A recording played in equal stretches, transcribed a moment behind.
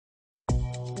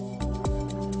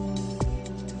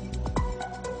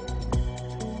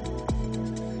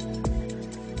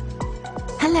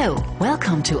Hello,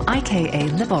 welcome to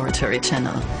IKA Laboratory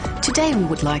Channel. Today we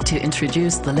would like to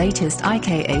introduce the latest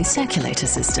IKA circulator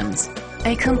systems.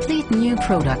 A complete new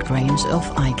product range of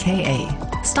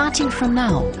IKA. Starting from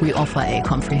now, we offer a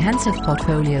comprehensive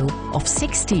portfolio of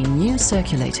 16 new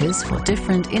circulators for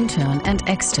different intern and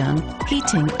extern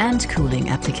heating and cooling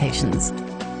applications.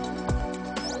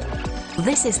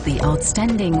 This is the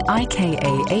outstanding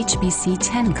IKA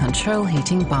HBC10 control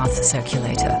heating bath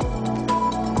circulator.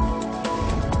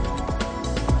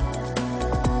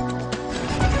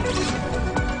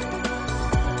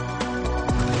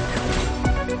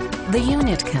 The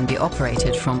unit can be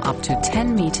operated from up to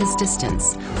 10 meters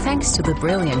distance, thanks to the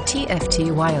brilliant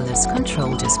TFT wireless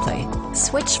control display.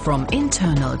 Switch from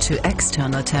internal to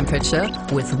external temperature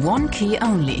with one key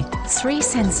only. 3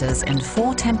 sensors and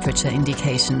 4 temperature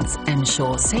indications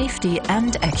ensure safety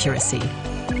and accuracy.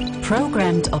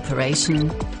 Programmed operation.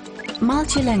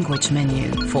 Multi-language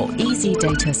menu for easy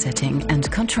data setting and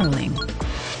controlling.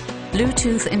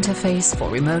 Bluetooth interface for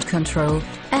remote control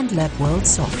and Lab World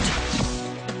Soft.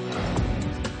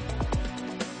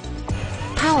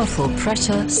 Powerful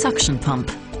pressure suction pump.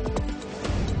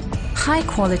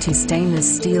 High-quality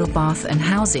stainless steel bath and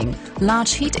housing,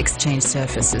 large heat exchange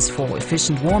surfaces for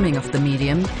efficient warming of the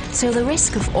medium, so the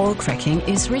risk of oil cracking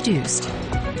is reduced.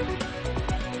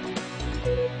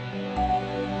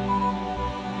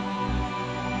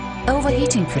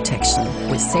 Overheating protection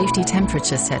with safety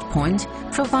temperature set point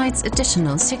provides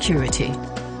additional security.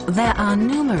 There are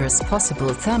numerous possible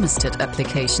thermostat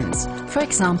applications, for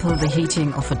example the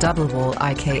heating of a double-wall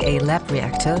IKA lab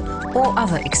reactor or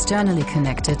other externally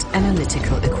connected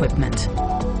analytical equipment.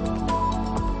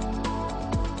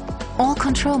 All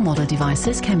control model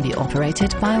devices can be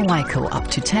operated by WICO up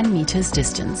to 10 meters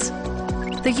distance.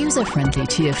 The user-friendly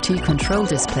TFT control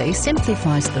display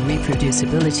simplifies the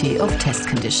reproducibility of test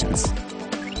conditions.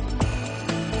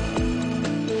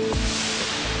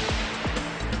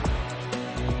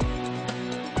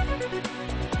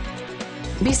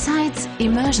 Besides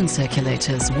immersion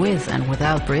circulators with and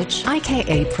without bridge,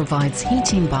 IKA provides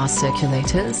heating bath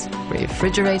circulators,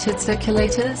 refrigerated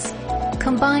circulators,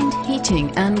 combined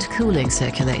heating and cooling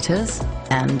circulators,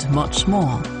 and much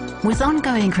more. With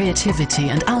ongoing creativity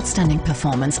and outstanding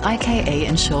performance, IKA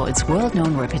ensure its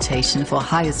world-known reputation for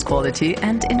highest quality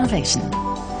and innovation.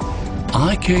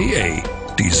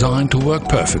 IKA, designed to work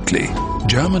perfectly.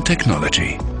 German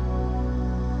technology.